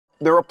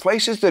there are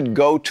places that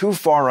go too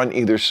far on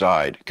either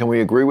side. Can we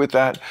agree with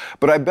that?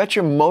 But I bet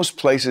you most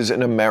places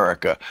in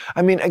America,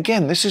 I mean,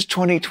 again, this is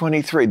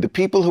 2023. The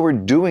people who are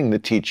doing the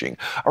teaching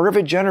are of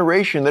a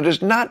generation that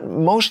is not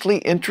mostly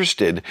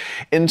interested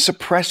in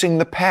suppressing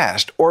the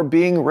past or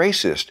being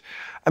racist.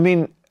 I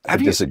mean, I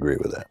disagree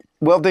with that.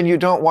 Well, then you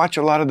don't watch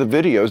a lot of the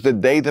videos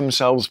that they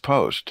themselves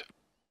post.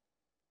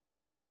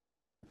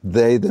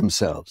 They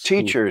themselves.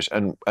 Teachers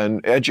and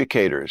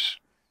educators.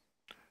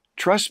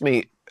 Trust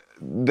me,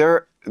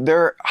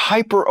 they're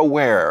hyper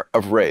aware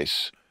of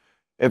race.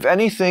 If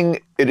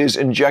anything, it is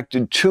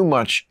injected too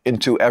much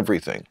into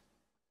everything.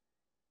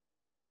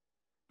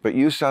 But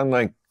you sound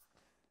like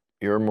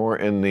you're more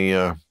in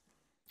the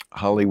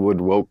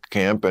Hollywood woke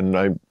camp, and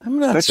I'm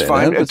not that's saying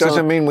fine. that. It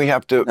doesn't mean we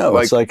have to. No,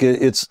 it's like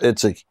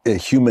it's a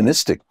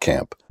humanistic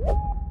camp.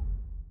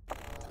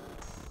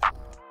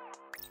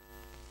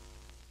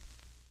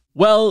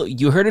 Well,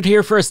 you heard it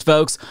here first,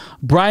 folks.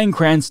 Bryan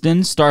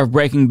Cranston, star of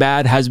Breaking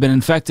Bad, has been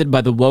infected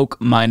by the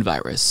woke mind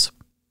virus.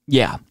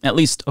 Yeah, at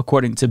least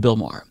according to Bill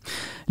Maher.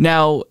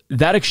 Now,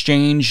 that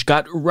exchange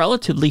got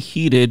relatively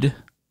heated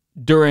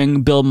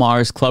during Bill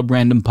Maher's Club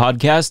Random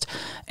podcast,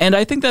 and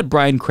I think that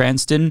Bryan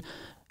Cranston,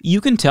 you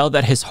can tell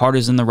that his heart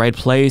is in the right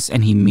place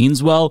and he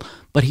means well,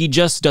 but he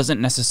just doesn't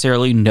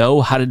necessarily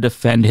know how to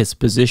defend his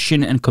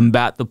position and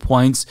combat the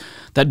points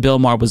that Bill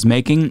Maher was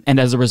making. And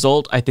as a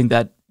result, I think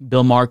that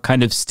Bill Maher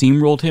kind of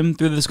steamrolled him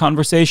through this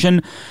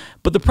conversation.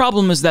 But the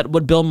problem is that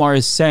what Bill Maher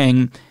is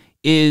saying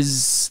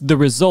is the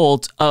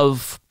result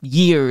of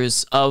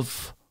years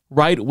of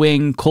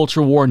right-wing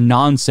culture war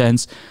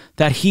nonsense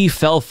that he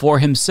fell for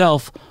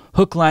himself,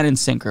 hook, line, and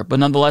sinker. But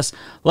nonetheless,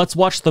 let's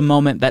watch the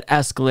moment that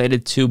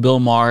escalated to Bill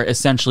Maher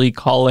essentially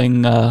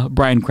calling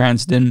Bryan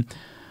Cranston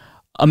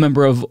a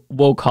member of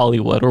woke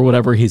Hollywood or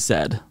whatever he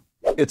said.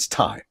 It's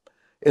time.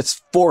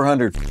 It's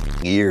 400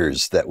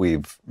 years that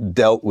we've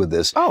dealt with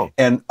this,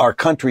 and our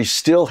country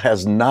still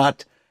has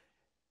not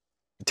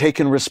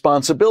taken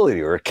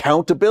responsibility or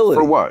accountability.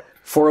 For what?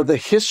 For the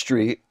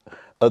history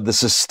of the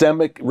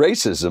systemic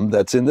racism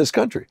that's in this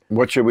country.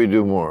 What should we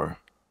do more?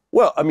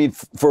 Well, I mean,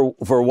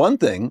 for one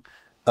thing,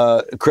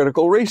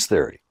 critical race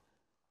theory,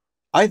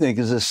 I think,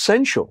 is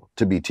essential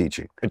to be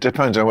teaching. It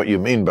depends on what you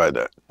mean by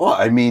that. Well,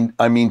 I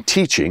mean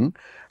teaching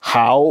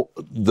how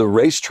the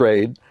race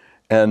trade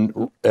and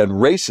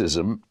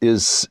racism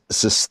is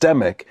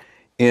systemic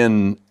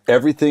in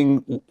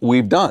everything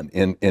we've done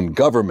in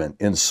government,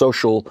 in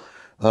social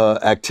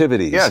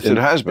activities. Yes, it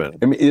has been.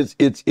 I mean,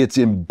 it's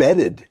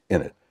embedded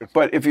in it.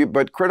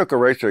 But critical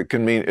race theory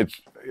can mean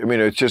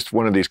it's just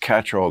one of these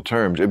catch-all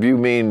terms. If you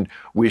mean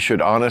we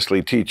should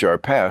honestly teach our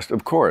past,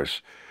 of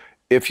course.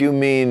 If you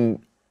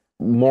mean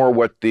more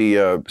what the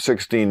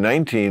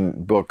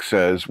 1619 book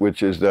says,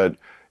 which is that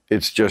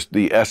it's just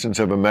the essence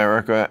of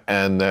America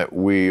and that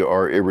we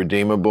are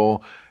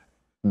irredeemable,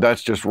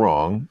 that's just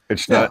wrong.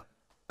 It's not.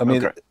 I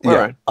mean, okay.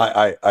 Yeah,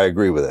 right. I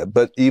agree with that.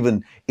 But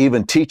even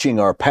teaching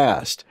our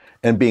past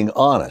and being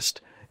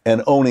honest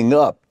and owning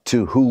up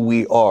to who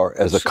we are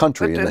as a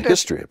country and the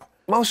history of it.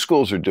 Most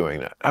schools are doing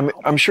that. I mean,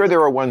 I'm sure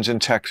there are ones in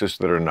Texas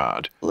that are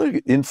not. Look,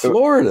 in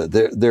Florida,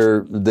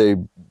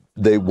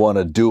 they want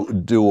to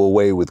do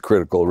away with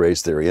critical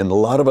race theory, in a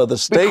lot of other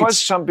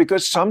states.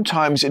 Because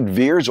sometimes it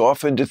veers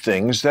off into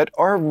things that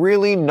are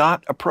really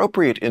not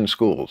appropriate in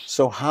schools.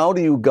 So how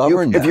do you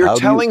govern that? If you're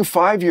telling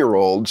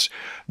 5-year-olds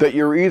that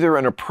you're either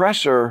an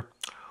oppressor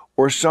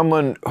or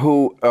someone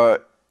who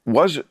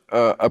was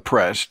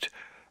oppressed,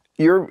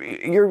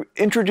 you're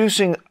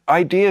introducing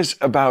ideas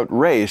about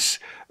race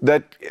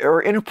that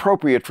are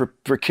inappropriate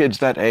for kids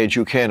that age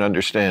who can't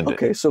understand it.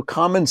 Okay, so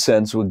common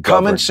sense would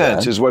govern Common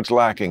sense that. is what's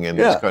lacking in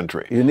this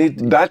country.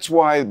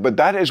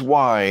 That is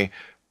why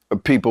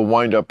people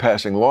wind up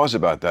passing laws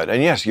about that.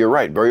 And yes, you're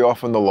right. Very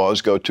often the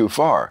laws go too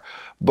far.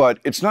 But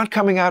it's not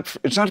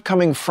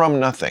coming from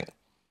nothing.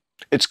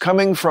 It's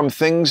coming from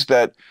things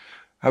that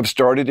have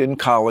started in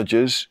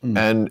colleges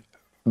and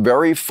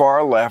very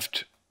far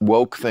left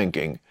woke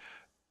thinking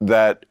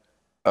that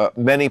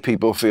many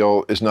people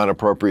feel is not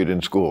appropriate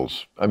in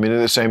schools. I mean,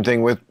 the same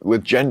thing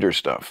with gender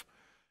stuff.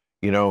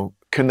 You know,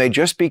 can they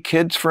just be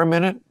kids for a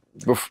minute?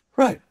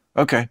 Right.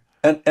 Okay.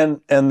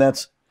 And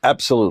that's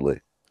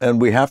absolutely.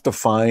 And we have to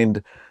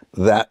find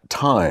that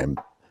time,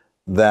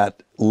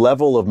 that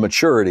level of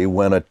maturity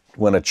when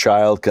a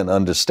child can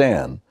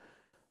understand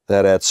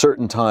that at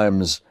certain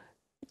times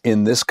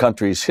in this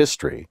country's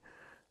history,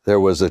 there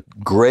was a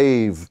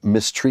grave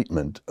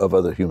mistreatment of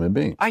other human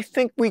beings. I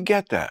think we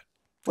get that.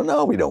 Well,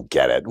 no, we don't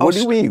get it. What do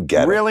you mean you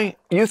get it? Really?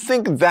 You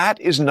think that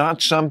is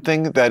not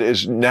something that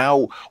is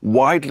now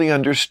widely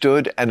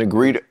understood and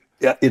agreed?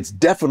 Yeah, it's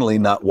definitely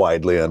not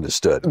widely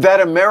understood.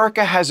 That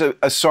America has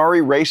a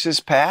sorry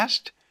racist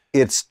past?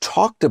 It's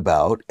talked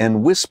about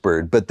and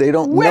whispered, but they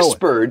don't know it.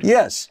 Whispered?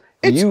 Yes.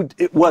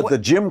 The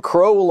Jim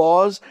Crow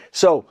laws?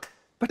 So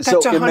that's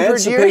 100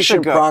 years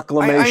Emancipation ago.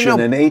 Proclamation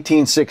in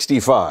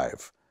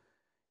 1865.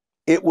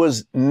 It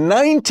was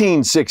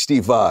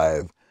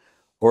 1965.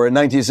 Or in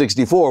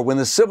 1964, when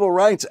the Civil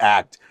Rights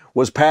Act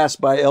was passed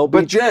by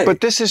LBJ.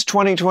 But this is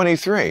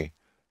 2023.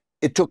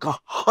 It took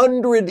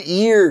 100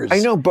 years. I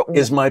know, but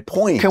is my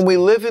point. Can we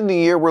live in the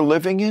year we're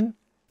living in?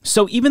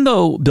 So even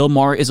though Bill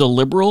Maher is a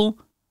liberal,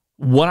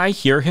 when I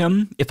hear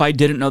him, if I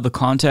didn't know the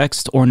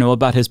context or know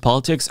about his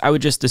politics, I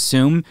would just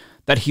assume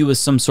that he was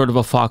some sort of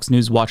a Fox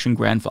News watching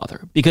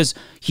grandfather, because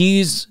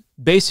he's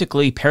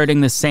basically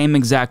parroting the same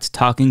exact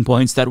talking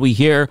points that we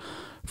hear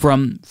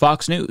from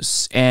Fox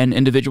News and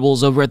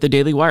individuals over at the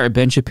Daily Wire,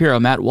 Ben Shapiro,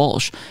 Matt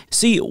Walsh.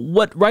 See,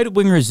 what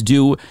right-wingers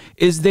do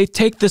is they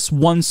take this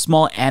one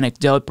small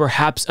anecdote,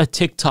 perhaps a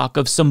TikTok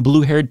of some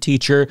blue-haired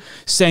teacher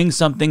saying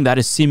something that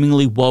is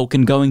seemingly woke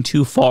and going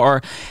too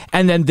far,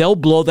 and then they'll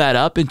blow that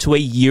up into a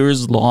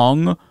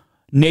years-long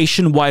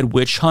nationwide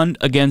witch hunt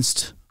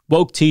against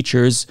woke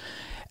teachers,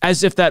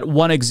 as if that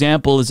one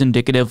example is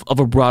indicative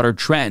of a broader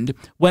trend,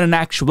 when in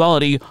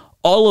actuality,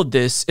 all of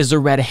this is a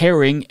red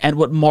herring, and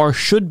what Maher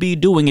should be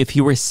doing, if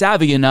he were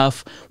savvy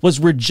enough, was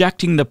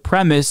rejecting the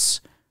premise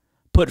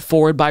put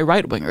forward by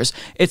right-wingers.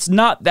 It's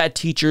not that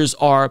teachers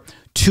are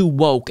too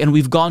woke and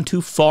we've gone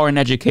too far in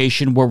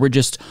education where we're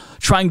just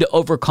trying to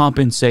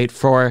overcompensate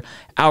for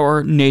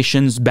our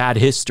nation's bad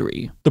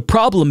history. The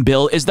problem,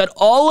 Bill, is that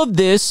all of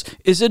this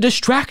is a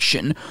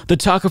distraction. The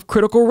talk of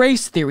critical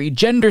race theory,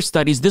 gender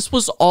studies, this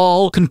was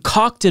all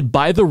concocted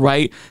by the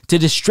right to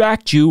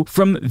distract you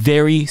from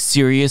very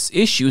serious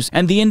issues.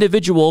 And the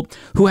individual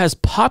who has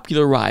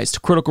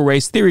popularized critical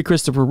race theory,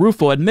 Christopher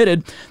Rufo,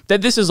 admitted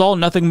that this is all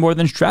nothing more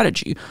than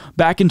strategy.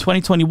 Back in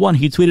 2021,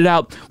 he tweeted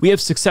out, "We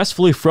have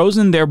successfully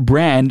frozen their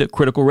brand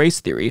critical race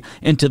theory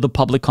into the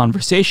public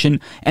conversation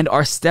and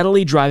are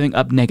steadily driving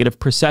up negative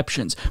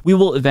perceptions. We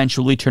will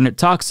eventually turn it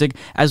toxic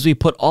as we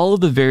put all of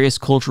the various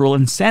cultural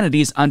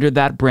insanities under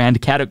that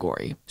brand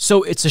category."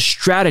 So it's a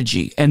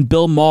strategy, and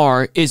Bill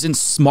Maher isn't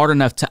smart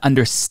enough to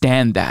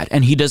understand that,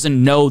 and he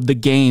doesn't know the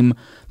game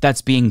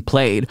that's being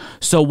played.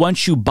 So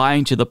once you buy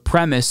into the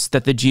premise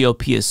that the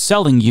GOP is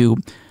selling you,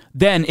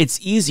 then it's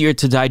easier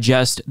to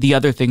digest the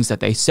other things that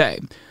they say.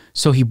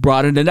 So he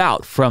broadened it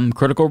out from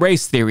critical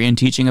race theory and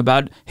teaching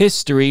about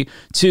history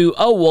to,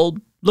 oh, well,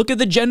 look at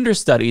the gender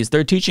studies.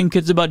 They're teaching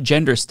kids about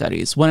gender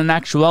studies. When in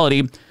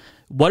actuality,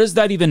 what does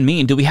that even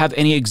mean? Do we have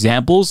any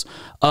examples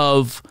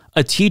of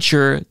a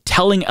teacher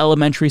telling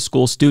elementary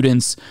school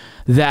students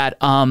that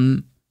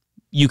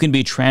you can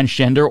be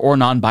transgender or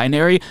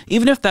non-binary?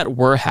 Even if that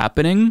were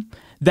happening,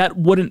 that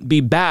wouldn't be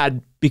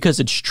bad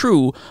because it's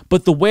true,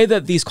 but the way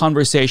that these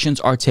conversations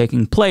are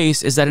taking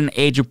place is at an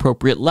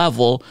age-appropriate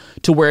level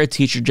to where a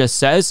teacher just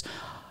says,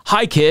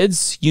 "Hi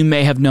kids, you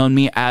may have known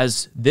me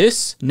as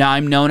this, now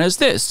I'm known as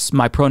this,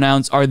 my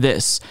pronouns are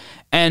this."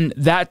 And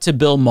that, to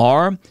Bill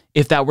Maher,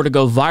 if that were to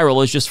go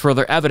viral, is just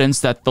further evidence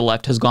that the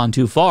left has gone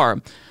too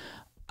far.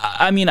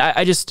 I mean,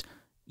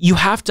 you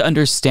have to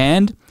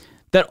understand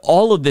that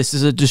all of this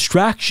is a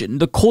distraction.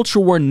 The culture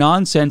war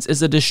nonsense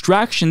is a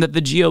distraction that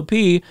the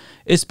GOP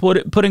is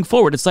putting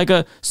forward. It's like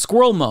a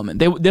squirrel moment.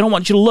 They don't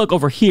want you to look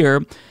over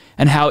here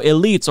and how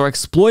elites are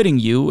exploiting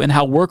you and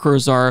how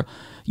workers are,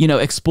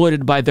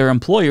 exploited by their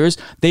employers.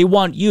 They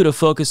want you to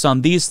focus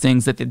on these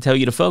things that they tell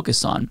you to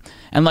focus on.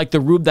 And like the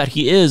rube that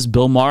he is,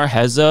 Bill Maher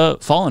has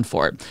fallen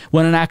for it.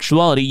 When in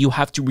actuality, you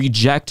have to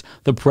reject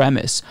the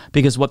premise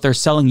because what they're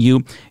selling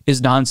you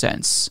is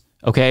nonsense,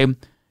 okay?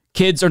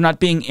 Kids are not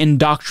being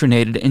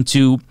indoctrinated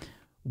into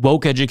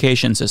woke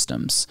education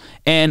systems.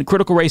 And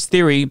critical race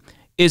theory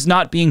is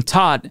not being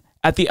taught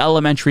at the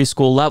elementary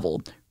school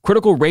level.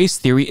 Critical race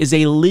theory is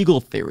a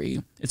legal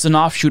theory. It's an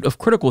offshoot of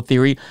critical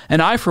theory,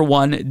 and I, for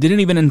one, didn't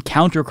even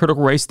encounter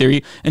critical race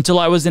theory until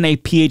I was in a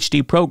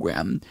PhD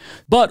program.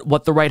 But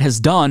what the right has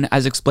done,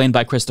 as explained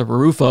by Christopher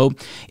Rufo,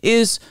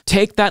 is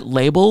take that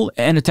label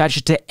and attach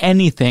it to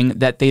anything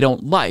that they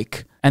don't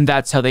like, and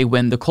that's how they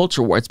win the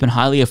culture war. It's been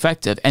highly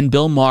effective, and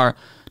Bill Maher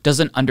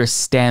doesn't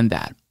understand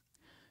that.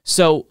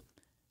 So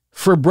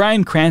for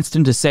Bryan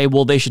Cranston to say,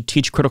 well, they should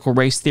teach critical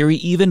race theory,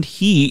 even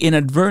he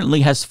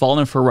inadvertently has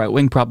fallen for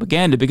right-wing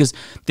propaganda because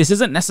this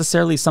isn't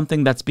necessarily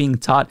something that's being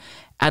taught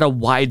at a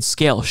wide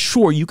scale.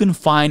 Sure, you can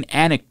find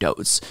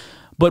anecdotes,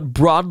 but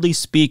broadly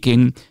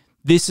speaking,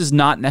 this is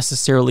not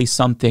necessarily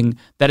something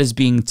that is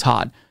being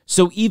taught.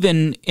 So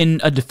even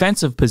in a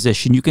defensive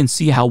position, you can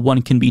see how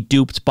one can be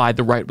duped by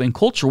the right-wing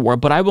culture war,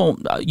 but I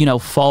won't,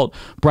 fault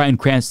Bryan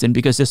Cranston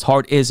because his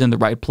heart is in the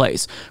right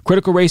place.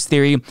 Critical race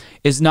theory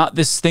is not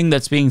this thing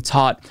that's being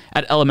taught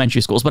at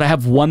elementary schools, but I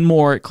have one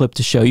more clip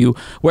to show you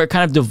where it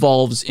kind of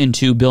devolves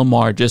into Bill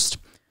Maher just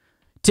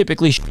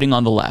typically shitting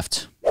on the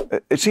left.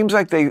 It seems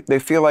like they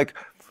feel like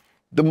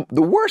the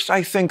worse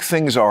I think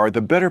things are, the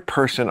better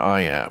person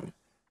I am.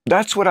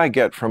 That's what I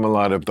get from a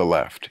lot of the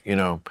left,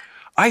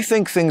 I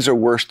think things are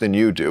worse than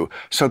you do,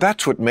 so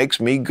that's what makes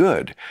me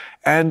good.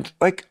 And,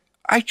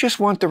 I just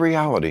want the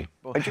reality.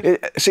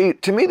 See,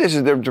 to me, this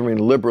is the difference between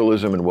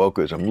liberalism and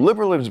wokeism.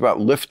 Liberalism is about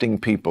lifting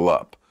people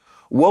up.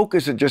 Woke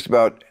is just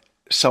about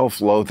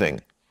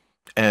self-loathing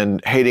and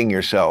hating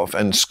yourself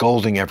and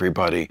scolding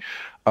everybody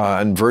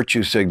and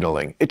virtue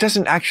signaling. It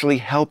doesn't actually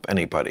help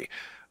anybody.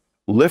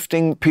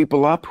 Lifting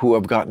people up who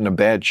have gotten a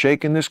bad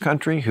shake in this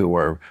country, who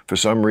are, for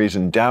some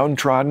reason,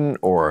 downtrodden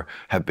or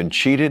have been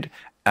cheated,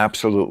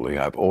 Absolutely.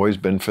 I've always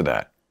been for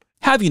that.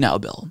 Have you now,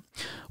 Bill?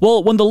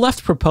 Well, when the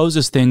left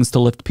proposes things to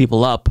lift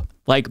people up,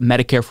 like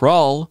Medicare for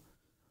all,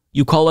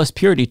 you call us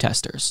purity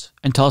testers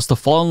and tell us to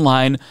fall in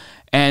line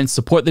and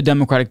support the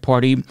Democratic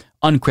Party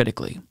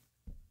uncritically.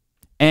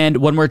 And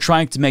when we're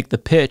trying to make the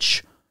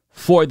pitch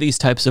for these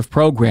types of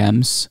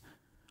programs,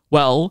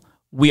 well,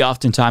 we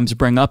oftentimes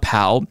bring up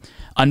how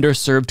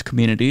underserved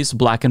communities,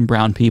 black and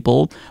brown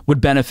people,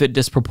 would benefit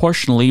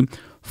disproportionately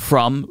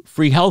from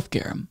free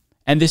healthcare.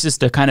 And this is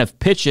to kind of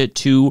pitch it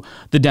to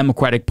the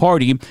Democratic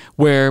Party,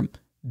 where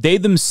they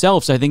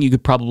themselves, I think you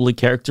could probably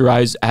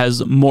characterize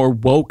as more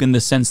woke in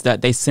the sense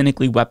that they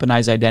cynically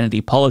weaponize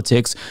identity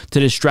politics to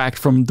distract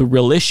from the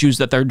real issues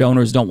that their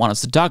donors don't want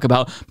us to talk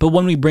about. But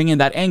when we bring in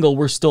that angle,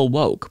 we're still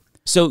woke.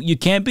 So you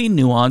can't be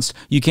nuanced.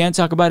 You can't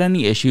talk about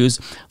any issues.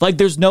 Like,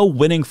 there's no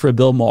winning for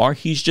Bill Maher.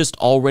 He's just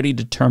already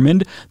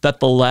determined that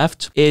the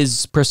left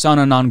is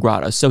persona non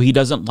grata. So he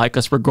doesn't like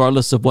us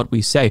regardless of what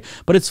we say.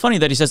 But it's funny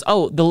that he says,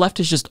 oh, the left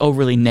is just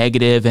overly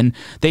negative and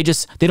they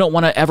don't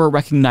want to ever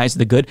recognize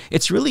the good.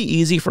 It's really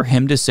easy for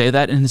him to say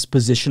that in his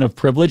position of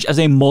privilege as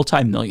a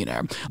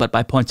multimillionaire. But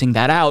by pointing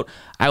that out,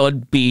 I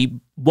would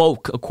be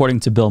woke, according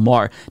to Bill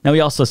Maher. Now, he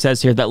also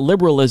says here that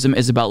liberalism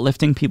is about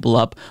lifting people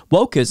up.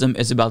 Wokeism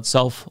is about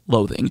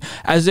self-loathing,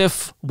 as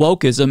if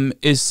wokeism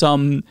is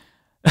some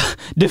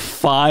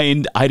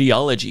defined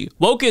ideology.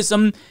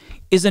 Wokeism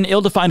is an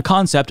ill-defined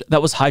concept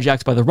that was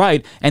hijacked by the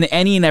right, and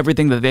any and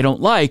everything that they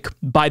don't like,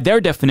 by their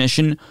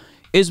definition,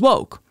 is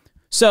woke.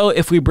 So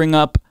if we bring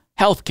up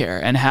healthcare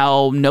and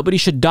how nobody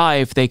should die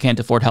if they can't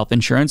afford health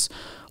insurance,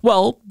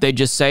 well, they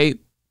just say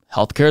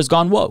healthcare has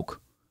gone woke.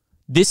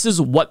 This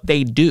is what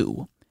they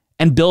do.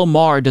 And Bill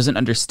Maher doesn't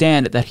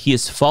understand that he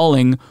is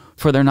falling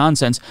for their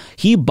nonsense.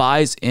 He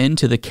buys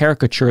into the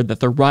caricature that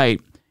the right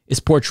is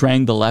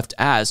portraying the left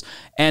as.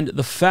 And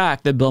the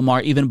fact that Bill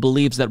Maher even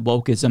believes that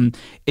wokeism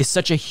is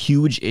such a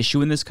huge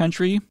issue in this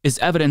country is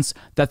evidence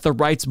that the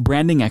right's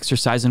branding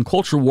exercise and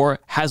culture war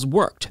has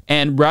worked.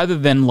 And rather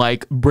than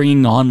like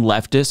bringing on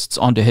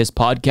leftists onto his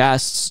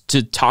podcasts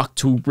to talk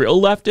to real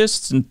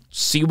leftists and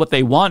see what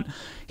they want,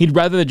 he'd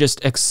rather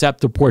just accept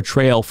the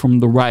portrayal from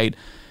the right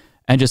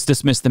and just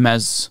dismiss them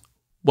as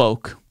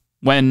woke,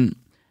 when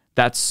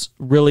that's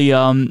really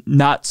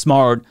not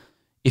smart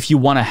if you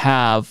want to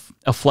have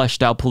a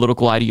fleshed out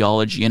political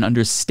ideology and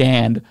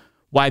understand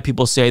why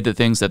people say the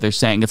things that they're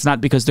saying. It's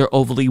not because they're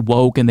overly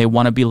woke and they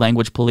want to be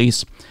language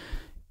police.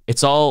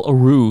 It's all a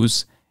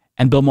ruse,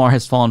 and Bill Maher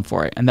has fallen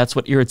for it, and that's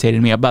what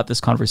irritated me about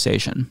this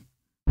conversation.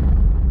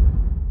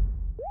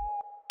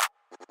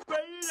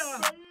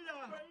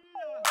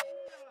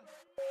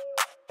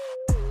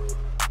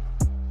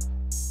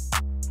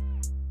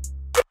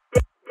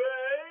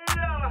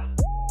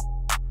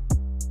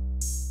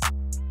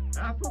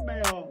 Alpha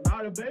male,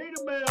 not a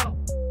beta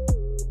male.